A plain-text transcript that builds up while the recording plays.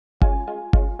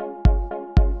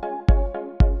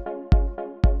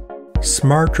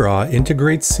SmartDraw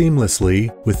integrates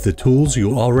seamlessly with the tools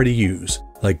you already use,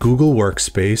 like Google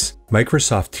Workspace,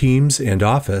 Microsoft Teams and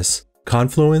Office,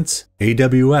 Confluence,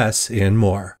 AWS, and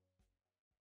more.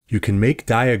 You can make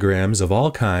diagrams of all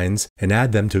kinds and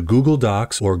add them to Google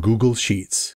Docs or Google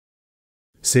Sheets.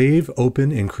 Save,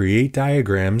 open, and create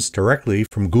diagrams directly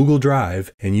from Google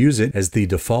Drive and use it as the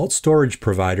default storage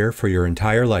provider for your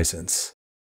entire license.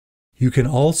 You can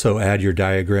also add your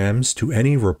diagrams to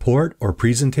any report or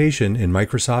presentation in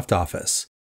Microsoft Office.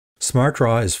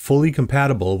 SmartDraw is fully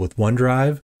compatible with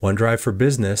OneDrive, OneDrive for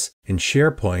Business, and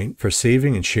SharePoint for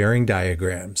saving and sharing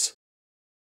diagrams.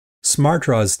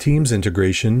 SmartDraw's Teams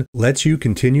integration lets you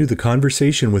continue the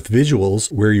conversation with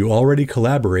visuals where you already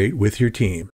collaborate with your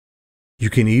team. You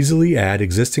can easily add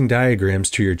existing diagrams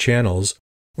to your channels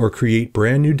or create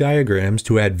brand new diagrams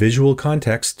to add visual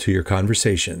context to your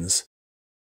conversations.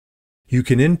 You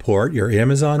can import your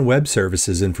Amazon Web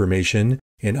Services information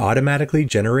and automatically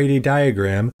generate a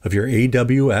diagram of your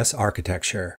AWS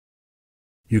architecture.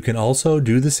 You can also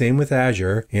do the same with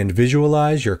Azure and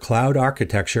visualize your cloud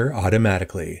architecture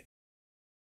automatically.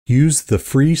 Use the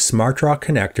free Smartrock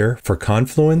connector for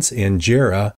Confluence and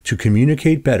Jira to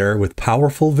communicate better with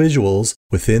powerful visuals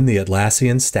within the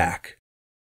Atlassian stack.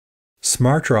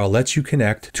 SmartDraw lets you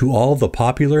connect to all the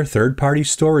popular third-party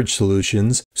storage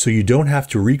solutions so you don't have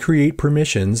to recreate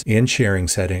permissions and sharing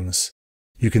settings.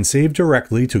 You can save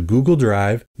directly to Google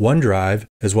Drive, OneDrive,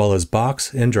 as well as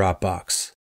Box and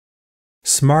Dropbox.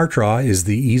 SmartDraw is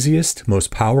the easiest,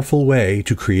 most powerful way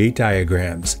to create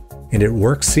diagrams, and it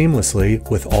works seamlessly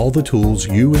with all the tools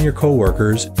you and your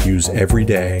coworkers use every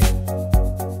day.